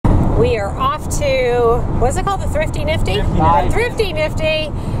We are off to, what's it called, the Thrifty Nifty? The Thrifty Nifty,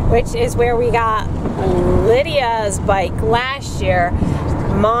 which is where we got Lydia's bike last year.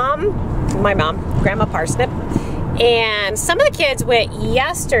 My mom, Grandma Parsnip, and some of the kids went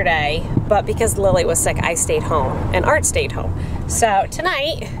yesterday, but because Lily was sick, I stayed home, and Art stayed home. So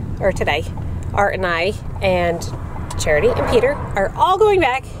tonight, or today, Art and I and Charity and Peter are all going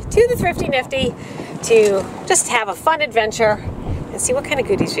back to the Thrifty Nifty to just have a fun adventure and see what kind of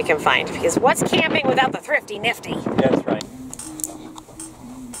goodies we can find, because what's camping without the Thrifty Nifty? That's right.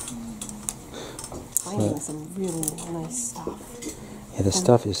 Finding some really nice stuff. Yeah, the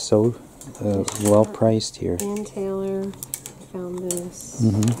stuff is so well priced here. And Taylor found this.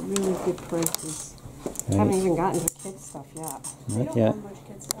 Mm-hmm. Really good prices. Right. Haven't even gotten to kids stuff yet. Not yet.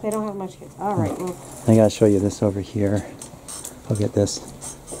 They don't have much kids. All right. Well, I gotta show you this over here. Look at this.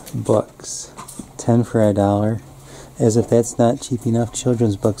 Books. 10 for $1. As if that's not cheap enough,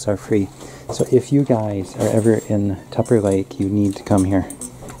 children's books are free. So if you guys are ever in Tupper Lake, you need to come here.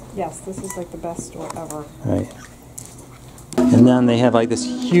 yes, this is like the best store ever. Right. And then they have like this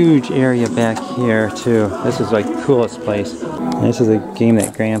huge area back here too. This is like the coolest place. And this is a game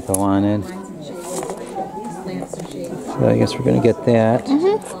that Grandpa wanted. So I guess we're gonna get that.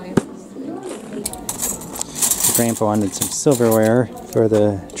 Grandpa wanted some silverware for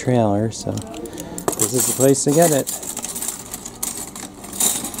the trailer, so this is the place to get it.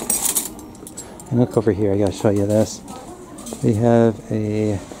 And look over here, I gotta show you this. We have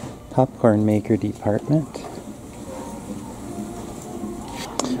a popcorn maker department.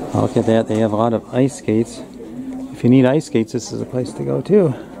 Oh, look at that, they have a lot of ice skates. If you need ice skates, this is a place to go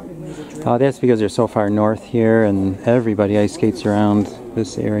too. That's because they're so far north here and everybody ice skates around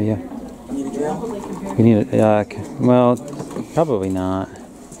this area. We need it, well, probably not.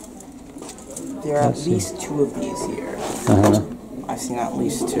 There are at least 2 of these here. I've seen at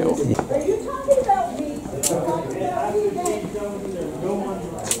least 2.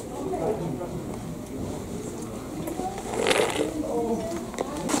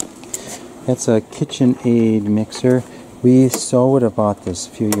 That's a KitchenAid mixer. We so would have bought this a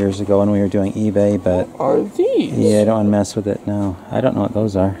few years ago when we were doing eBay, but What are these? yeah, I don't want to mess with it now. I don't know what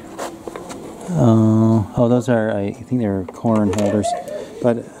those are. Oh, those are, I think they're corn holders.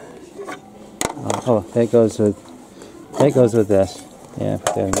 But oh, that goes with this. Yeah,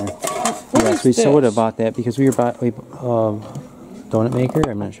 put that in there. Yes, we so would have bought that because we were donut maker.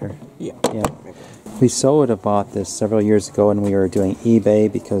 I'm not sure. Yeah. We so would have bought this several years ago when we were doing eBay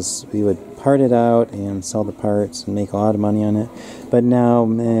because we would part it out and sell the parts and make a lot of money on it. But now,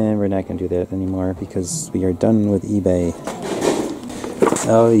 we're not going to do that anymore because we are done with eBay.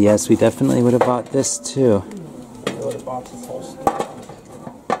 Oh yes, we definitely would have bought this too. I would have bought this whole stuff.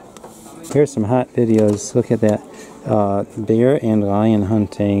 Here's some hot videos. Look at that. Bear and lion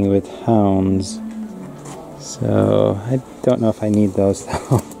hunting with hounds. So, I don't know if I need those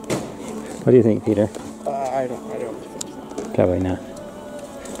though. What do you think, Peter? I don't think so. Probably not.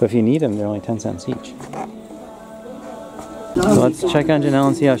 But if you need them, they're only 10 cents each. So let's check on Janelle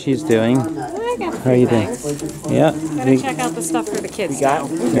and see how she's doing. How are you doing? Yeah. Gotta check out the stuff for the kids. We got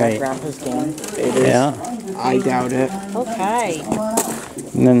Grandpa's game. It is. Yeah. I doubt it. Okay.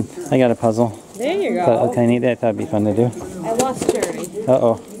 And then I got a puzzle. There you go. But okay, I need that. That'd be fun to do. I lost Charity.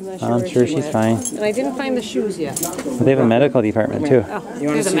 Uh-oh. I'm sure she's fine. And I didn't find the shoes yet. But they have a medical department too. Oh, You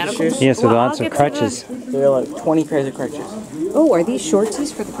want to see the shoes? Yes, with lots of crutches. There are like 20 pairs of crutches. Oh, are these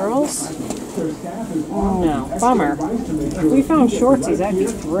shortsies for the girls? No. Bummer. If we found shortsies, I'd be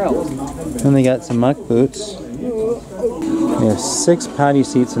thrilled. Then they got some muck boots. We have 6 potty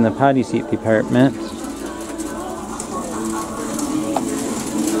seats in the potty seat department.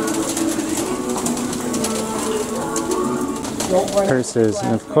 Purses,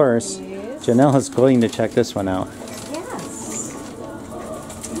 and of course, Janelle is going to check this one out. Yes.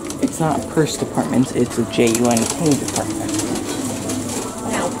 It's not a purse department, it's a JUNK department.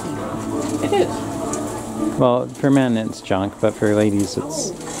 It is. Well, for men it's junk, but for ladies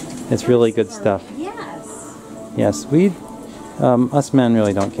it's really good stuff. Yes. Yes, us men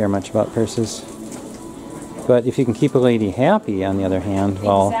really don't care much about purses. But if you can keep a lady happy, on the other hand,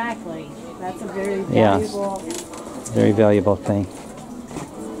 well... Exactly. That's a very Yes. valuable... Very valuable thing.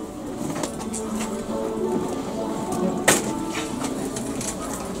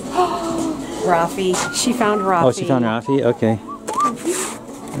 Rafi. She found Rafi. Oh, she found Rafi? Okay.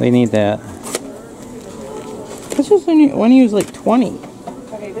 We need that. This was when he was like 20.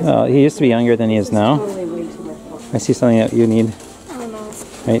 Oh, he used to be younger than he is now. I see something that you need. Oh no.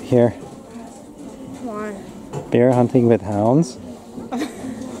 Right here. Why? Bear hunting with hounds.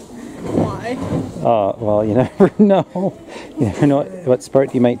 Why? Oh, well, you never know. You never know what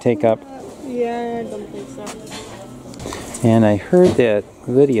sport you might take up. Yeah, I don't think so. And I heard that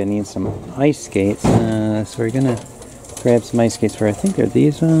Lydia needs some ice skates, so we're gonna grab some ice skates for her. I think they're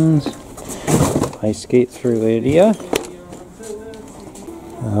these ones. Ice skates for Lydia.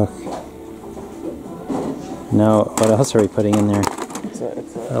 Okay. Now, what else are we putting in there?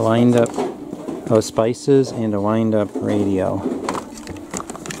 A wind up, spices and a wind up radio.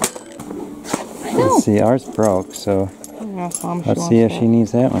 Let's see, ours broke, so let's see if she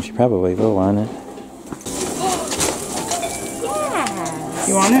needs that one. She probably will want it.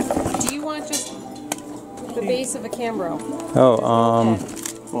 You want it? Do you want just the base of a Cambro? Oh,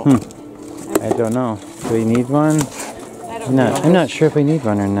 I don't know. Do we need one? I'm not sure if we need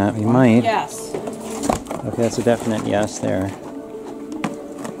one or not. We might. Yes. Okay, that's a definite yes there.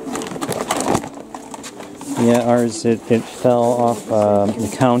 Yeah, ours, it fell off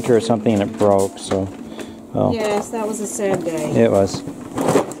the counter or something and it broke, so, well. Yes, that was a sad day. It was.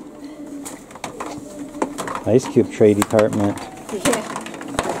 Ice cube tray department. Yeah.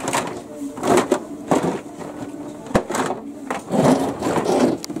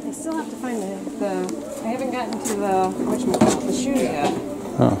 I still have to find I haven't gotten to the shoe yet.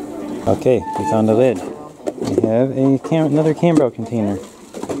 Oh, okay, we found the lid. We have another Cambro container.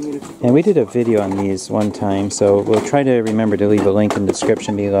 And we did a video on these one time, so we'll try to remember to leave a link in the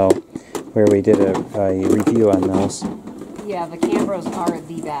description below where we did a review on those. Yeah, the Cambros are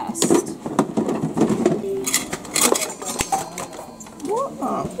the best. What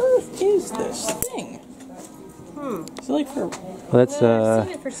on earth is this thing? Is it like for... Well, that's I've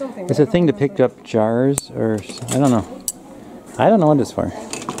seen it for something. it's a thing to pick up jars, or I don't know. I don't know what it's for.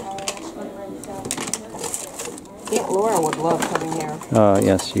 Aunt Laura would love coming here. Oh,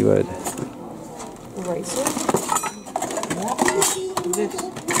 yes, she would. Eraser? What is this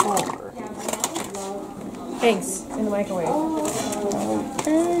for? Eggs in the microwave.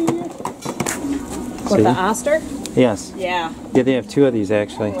 Okay. What, the Oster? Yes. Yeah. Yeah, they have two of these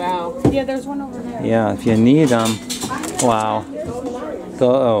actually. Wow. Yeah, there's one over there. Yeah, if you need them. Wow.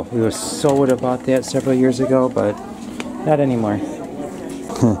 Oh, we would have bought that several years ago, but not anymore.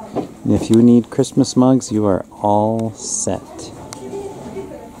 If you need Christmas mugs, you are all set.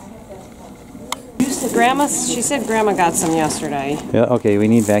 Grandma, she said Grandma got some yesterday. Yeah, okay, we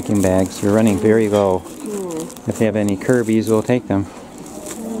need vacuum bags. We're running very low. If they have any Kirby's, we'll take them.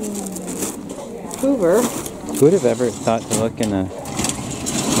 Hoover. Who would have ever thought to look in a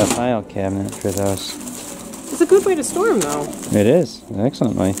file cabinet for those? It's a good way to store them, though. It is. An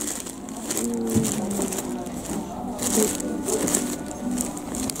excellent way.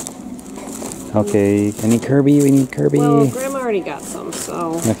 Okay, any Kirby? We need Kirby. Well, Grandma already got some,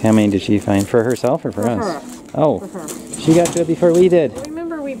 so... Okay, how many did she find? For herself or for us? her. Oh, For her. she got to it before we did.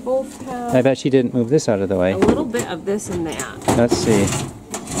 Remember, we both have I bet she didn't move this out of the way. a little bit of this and that. Let's see.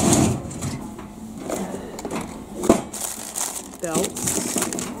 Belts.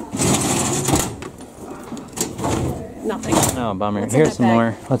 Nothing. Oh, bummer. What's in Here's that some bag?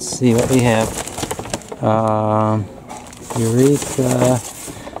 more. Let's see what we have. Eureka.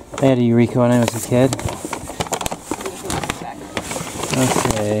 I had a Eureka when I was a kid.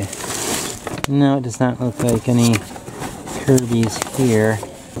 Okay. No, it does not look like any Kirby's here.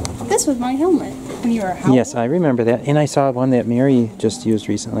 This was my helmet when you were how Yes, I remember that. And I saw one that Mary just used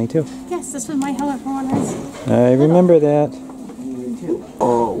recently, too. Yes, this was my helmet from when I was... I remember that.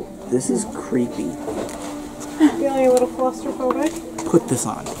 Oh, this is creepy. Feeling a little claustrophobic? Put this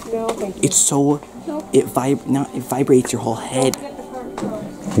on. No, thank you. It's so... It vibrates your whole head.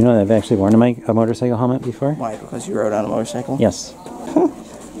 You know that I've actually worn a motorcycle helmet before? Why? Because you rode on a motorcycle? Yes.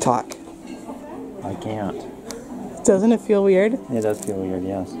 Talk. I can't. Doesn't it feel weird? It does feel weird,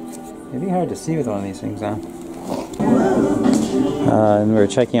 yes. It'd be hard to see with one of these things on. And we're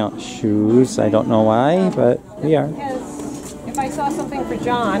checking out shoes. I don't know why, but we are. Because if I saw something for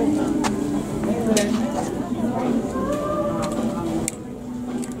John...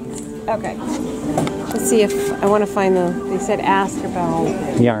 Okay. Let's see if I want to find they said ask about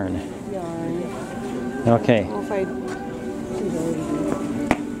Yarn. yarn. Okay. I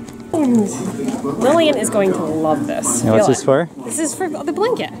don't know if Lillian is going to love this. Now what's Feel this it. for? This is for the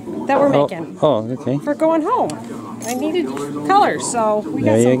blanket that we're making. Oh, okay. For going home. I needed colors, so we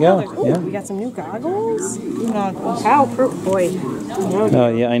got There some you go. colors. Ooh, Yeah. we got some new goggles. How boy.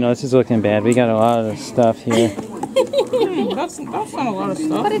 Oh, yeah, I know this is looking bad. We got a lot of stuff here. That's not a lot of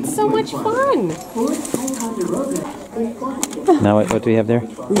stuff. But it's so much fun. Now, what do we have there?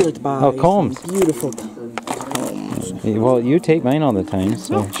 We like to buy combs. some beautiful combs. Well, you take mine all the time,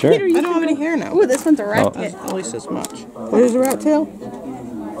 so sure. I don't have any hair now. Ooh, this one's a rat kit. At least this much. What is a rat tail?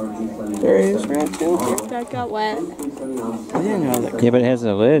 There is rat too. That got wet. I didn't know that. Yeah, but it has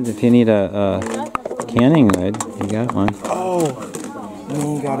a lid. If you need a canning lid, you got one. Oh, and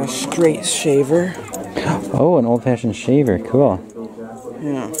then you got a straight shaver. Oh, an old-fashioned shaver. Cool.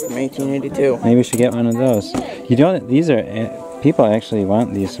 Yeah, from 1882. Maybe we should get one of those. You don't. These are people actually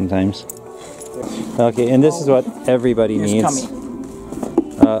want these sometimes. Okay, and this is what everybody needs.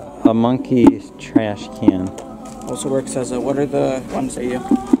 A monkey trash can. Also works as a. What are the ones that you?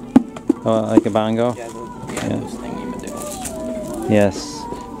 Like a bongo. Yeah, those thingy madoos. Yes.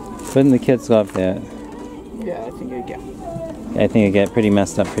 Wouldn't the kids love that? Yeah, I think you get. I think it get pretty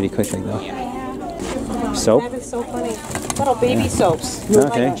messed up pretty quickly though. Soap? That is so funny. Little baby soaps.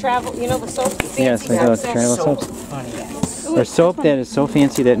 Okay. Like travel, you know the soap? Yes, like those travel soaps. Funny. Or soap that is so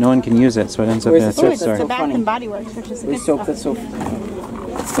fancy that no one can use it, so it ends up in a thrift store. It's a Bath and Body Works, which is a We good soap stuff. that's so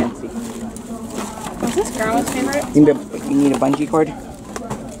fancy. Is this grandma's favorite? You need a bungee cord?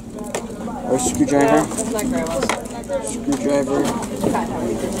 Or a screwdriver? That's not grandma's. Screwdriver.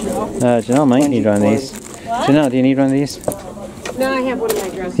 Janelle might need one of these. Janelle, do you need one of these? No, I have one in my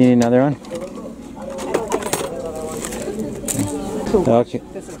dress. Do you need another one? Okay.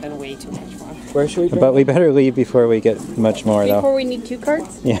 This has been way too much fun. Where should we go? But we better leave before we get much more though. Before we need 2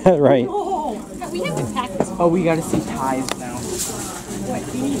 carts? Yeah, right. We haven't packed this. Oh, we gotta see ties now.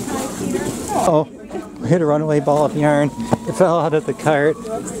 Oh, we hit a runaway ball of yarn. It fell out of the cart.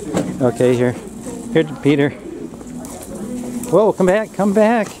 Okay, here. Here, Peter. Whoa, come back, come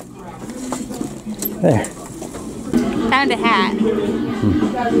back. There. Found a hat.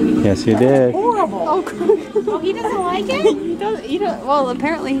 Yes, you did. Horrible. Oh, he doesn't like it? He doesn't, well,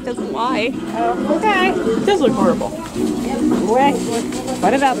 apparently he doesn't lie. Okay. It does look horrible.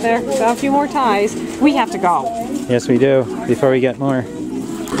 Put it out there. Got a few more ties. We have to go. Yes, we do. Before we get more.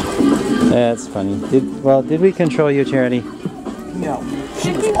 That's funny. Did we control you, Charity? No.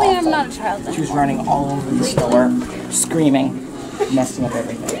 Technically, I'm not a child. She was running all over the store, screaming, messing up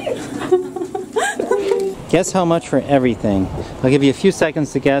everything. Guess how much for everything? I'll give you a few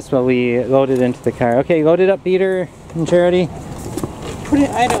seconds to guess while we load it into the car. Okay, load it up, Peter and Charity. Put it.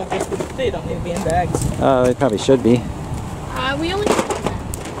 I don't think they don't need to be in bags. Oh, they probably should be. We only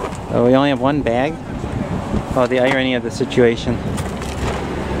Oh, we only have one bag? Oh, the irony of the situation.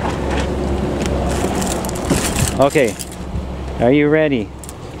 Okay, are you ready?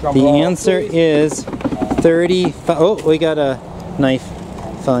 The answer is 35. Oh, we got a knife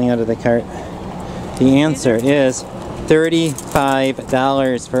falling out of the cart. The answer is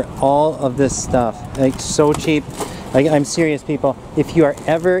 $35 for all of this stuff. Like, so cheap. I'm serious, people. If you are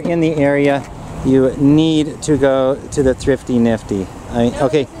ever in the area, you need to go to the Thrifty Nifty.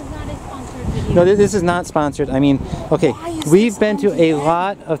 Okay. No, this is not sponsored. I mean, okay, we've been to a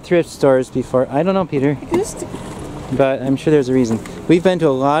lot of thrift stores before. I don't know, Peter, but I'm sure there's a reason. We've been to a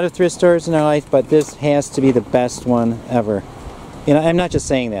lot of thrift stores in our life, but this has to be the best one ever. You know, I'm not just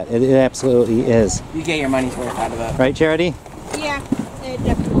saying that. It absolutely is. You get your money's worth out of it. Right, Charity? Yeah, it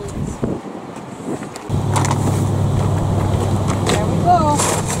definitely is. There we go.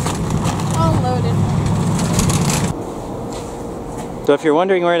 All loaded. So if you're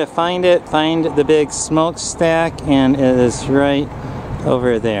wondering where to find it, find the big smokestack, and it is right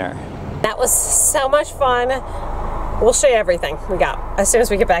over there. That was so much fun. We'll show you everything we got as soon as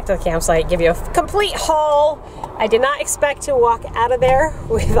we get back to the campsite. Give you a complete haul. I did not expect to walk out of there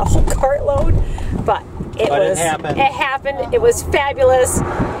with a whole cartload, but it happened. It happened. It was fabulous,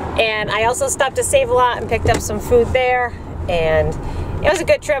 and I also stopped to Save a Lot and picked up some food there, and it was a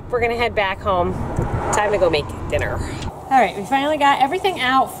good trip. We're gonna head back home. Time to go make dinner. All right, we finally got everything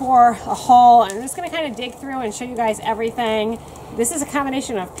out for a haul. I'm just gonna kind of dig through and show you guys everything. This is a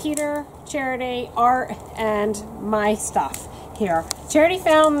combination of Peter, Charity, Art, and my stuff here. Charity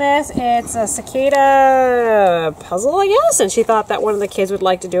found this. It's a cicada puzzle, I guess, and she thought that one of the kids would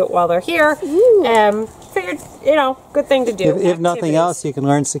like to do it while they're here. Figured, you know, good thing to do. If nothing else, you can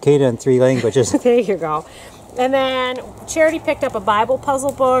learn cicada in 3 languages. There you go. And then Charity picked up a Bible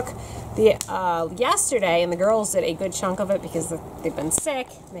puzzle book yesterday, and the girls did a good chunk of it because they've been sick.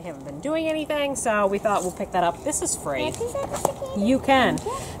 They haven't been doing anything, so we thought we'll pick that up. This is free. You can.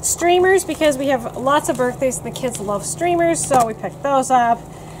 Streamers, because we have lots of birthdays and the kids love streamers, so we picked those up.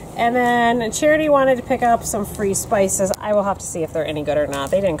 And then Charity wanted to pick up some free spices. I will have to see if they're any good or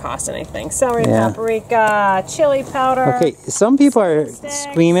not. They didn't cost anything. Celery, paprika, chili powder. Okay, some people are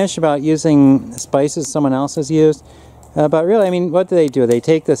squeamish about using spices someone else has used. But really, I mean, what do? They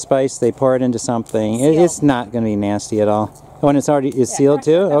take the spice, they pour it into something. It's not going to be nasty at all. When it's already sealed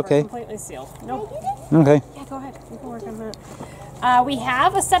too? Okay. Completely sealed. Nope. Okay. Yeah, go ahead. You can work on that. We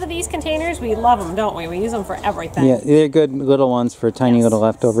have a set of these containers. We love them, don't we? We use them for everything. Yeah, they're good little ones for tiny little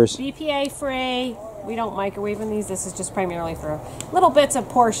leftovers. BPA free. We don't microwave in these. This is just primarily for little bits of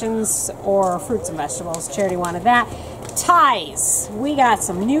portions or fruits and vegetables. Charity wanted that. Ties. We got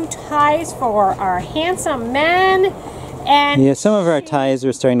some new ties for our handsome men. And yeah, some of our ties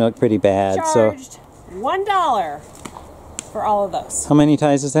are starting to look pretty bad. Charged $1 for all of those. How many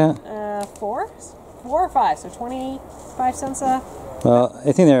ties is that? 4 or 5, so 25 cents a... Well,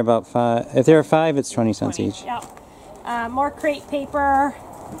 I think they're about 5. If there are 5, it's 20 cents each. Yep. More crepe paper.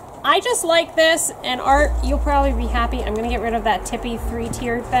 I just like this, and Art, you'll probably be happy. I'm going to get rid of that tippy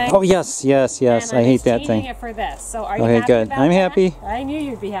 3-tiered thing. Oh, yes, yes, yes. I hate that thing. I'm changing it for this. So are you okay, happy good. about I'm that? happy. I knew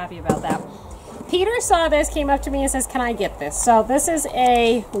you'd be happy about that. Peter saw this, came up to me and says, can I get this? So this is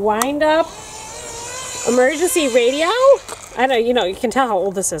a wind-up emergency radio. I know, you can tell how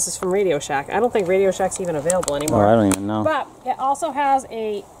old this is. It's from Radio Shack. I don't think Radio Shack's even available anymore. Oh, I don't even know. But it also has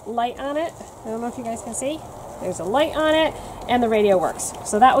a light on it. I don't know if you guys can see. There's a light on it, and the radio works.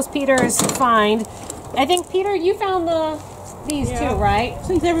 So that was Peter's find. I think, Peter, you found these too, right?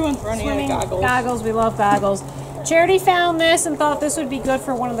 Since everyone's running out of goggles. Goggles, we love goggles. Charity found this and thought this would be good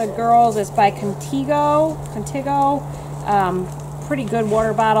for one of the girls. It's by Contigo. Pretty good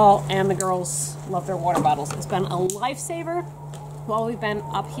water bottle, and the girls love their water bottles. It's been a lifesaver while we've been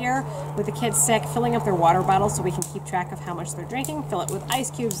up here with the kids sick, filling up their water bottles so we can keep track of how much they're drinking, fill it with ice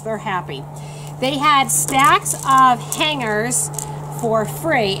cubes. They're happy. They had stacks of hangers for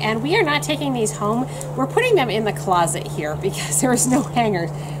free, and we are not taking these home. We're putting them in the closet here because there is no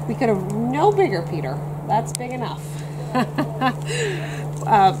hangers. We could have no bigger, Peter. That's big enough.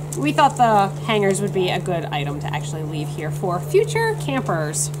 We thought the hangers would be a good item to actually leave here for future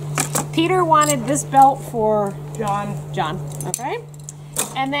campers. Peter wanted this belt for John, okay?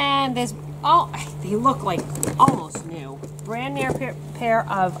 And then this, they look like almost new. Brand new pair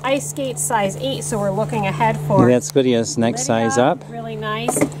of ice skates, size 8, so we're looking ahead for... Yeah, that's Lydia's next size up. Really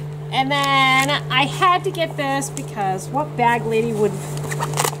nice. And then I had to get this because what bag lady would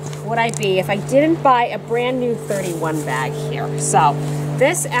I be if I didn't buy a brand new 31 bag here? So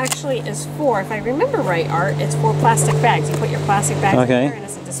this actually is for, if I remember right, Art, it's 4 plastic bags. You put your plastic bags in there and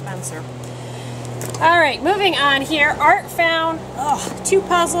it's a dispenser. All right, moving on here. Art found 2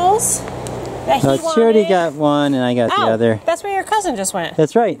 puzzles that he wanted. Charity got one and I got the other. That's where your cousin just went.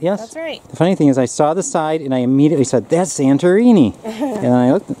 That's right, yes. That's right. The funny thing is I saw the side and I immediately said, that's Santorini. And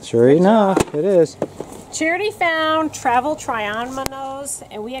I looked, sure enough, it is. Charity found travel triamanos,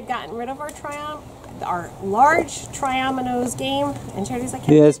 and we had gotten rid of our large triamanos game, and Charity's like,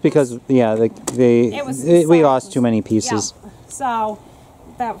 yeah, it's because, yeah, we lost too many pieces. Yeah. So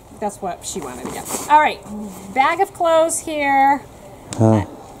that's what she wanted to get. All right, bag of clothes here.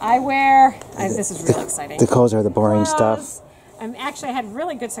 This is really exciting. The clothes are the boring stuff. Actually, I had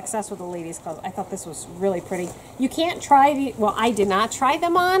really good success with the ladies' clothes. I thought this was really pretty. You can't try well, I did not try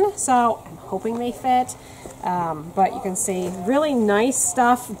them on, so I'm hoping they fit. But you can see really nice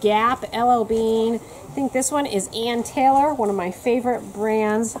stuff. Gap, LL Bean. I think this one is Ann Taylor, one of my favorite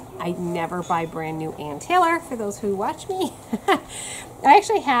brands. I never buy brand new Ann Taylor, for those who watch me. I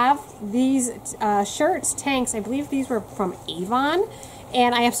actually have these shirts, tanks. I believe these were from Avon.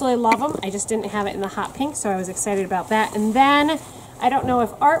 And I absolutely love them. I just didn't have it in the hot pink, so I was excited about that. And then, I don't know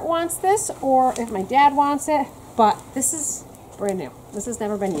if Art wants this or if my dad wants it, but this is brand new. This has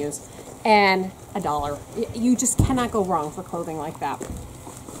never been used. And $1. You just cannot go wrong for clothing like that.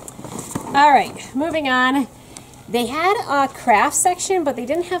 All right, moving on. They had a craft section, but they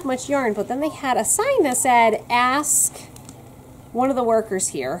didn't have much yarn. But then they had a sign that said, ask one of the workers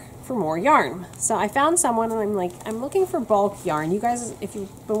here for more yarn. So I found someone and I'm like, I'm looking for bulk yarn. You guys, if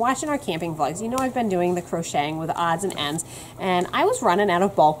you've been watching our camping vlogs, you know I've been doing the crocheting with odds and ends, and I was running out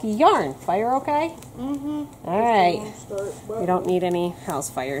of bulky yarn. Fire okay? Mm-hmm. All right. We don't need any house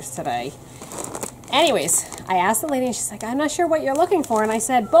fires today. Anyways, I asked the lady and she's like, I'm not sure what you're looking for. And I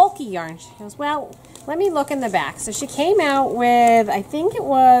said, bulky yarn. She goes, well, let me look in the back. So she came out with, I think it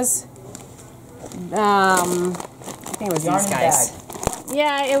was these guys.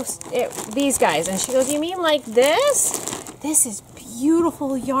 Yeah, it was these guys. And she goes, you mean like this? This is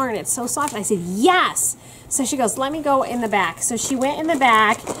beautiful yarn. It's so soft. I said, yes. So she goes, let me go in the back. So she went in the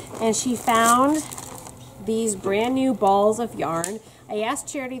back and she found these brand new balls of yarn. I asked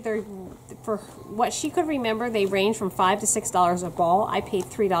Charity, for what she could remember, they range from $5 to $6 a ball. I paid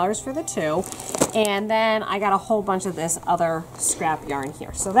 $3 for the 2. And then I got a whole bunch of this other scrap yarn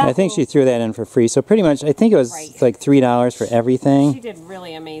here. So that I think she threw that in for free. So pretty much, I think it was like $3 for everything. She did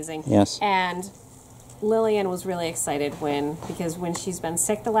really amazing. Yes. And Lillian was really excited because when she's been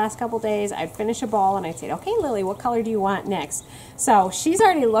sick the last couple days, I'd finish a ball and I'd say, okay, Lily, what color do you want next? So she's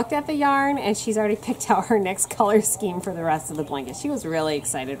already looked at the yarn and she's already picked out her next color scheme for the rest of the blanket. She was really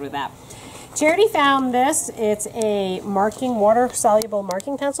excited with that. Charity found this. It's a water-soluble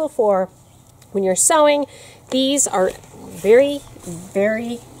marking pencil for when you're sewing. These are very,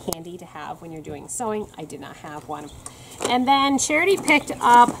 very handy to have when you're doing sewing. I did not have one. And then Charity picked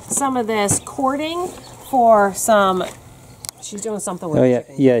up some of this cording for some, she's doing something with it.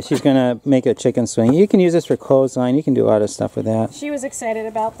 Oh yeah, she's gonna make a chicken swing. You can use this for clothesline. You can do a lot of stuff with that. She was excited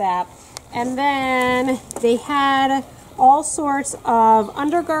about that. And then they had all sorts of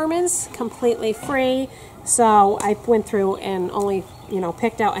undergarments completely free. So I went through and only,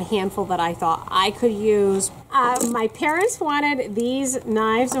 picked out a handful that I thought I could use. My parents wanted these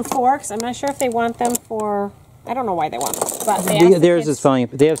knives and forks. I'm not sure if they want them for, I don't know why they want them, but theirs is falling.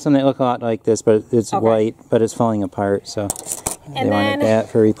 They have some that look a lot like this, but it's white, but it's falling apart. So they wanted that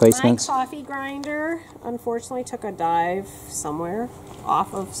for replacements. My coffee grinder, unfortunately, took a dive somewhere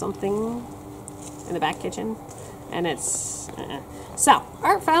off of something in the back kitchen, and it's so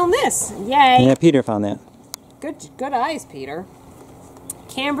Art found this. Yay! Yeah, Peter found that. Good eyes, Peter.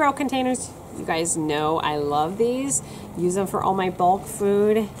 Cambro containers. You guys know I love these. Use them for all my bulk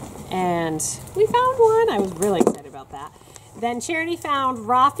food. And we found one. I was really excited about that. Then Charity found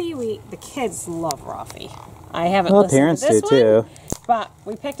Rafi. The kids love Rafi. I haven't listened parents to this do too. But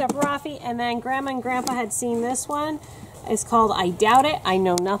we picked up Rafi, and then Grandma and Grandpa had seen this one. It's called I Doubt It. I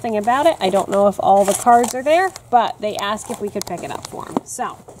know nothing about it. I don't know if all the cards are there, but they asked if we could pick it up for them.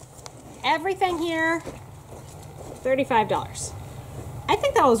 So everything here, $35. I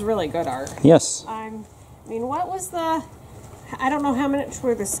think that was really good, Art. Yes. I mean, what was the... I don't know how much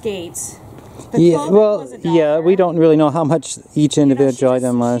were the skates. Yeah, well, yeah, we don't really know how much each individual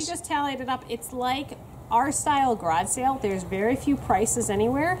item was. She just tallied it up. It's like our style garage sale. There's very few prices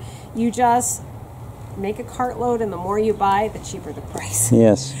anywhere. You just make a cartload, and the more you buy, the cheaper the price.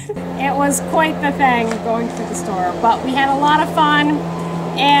 Yes. It was quite the thing going through the store, but we had a lot of fun,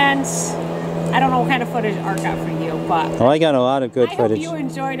 and I don't know what kind of footage Art got for you, but... Well, I got a lot of good footage. I hope you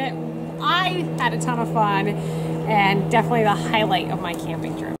enjoyed it. I had a ton of fun, and definitely the highlight of my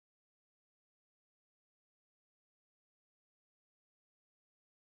camping trip.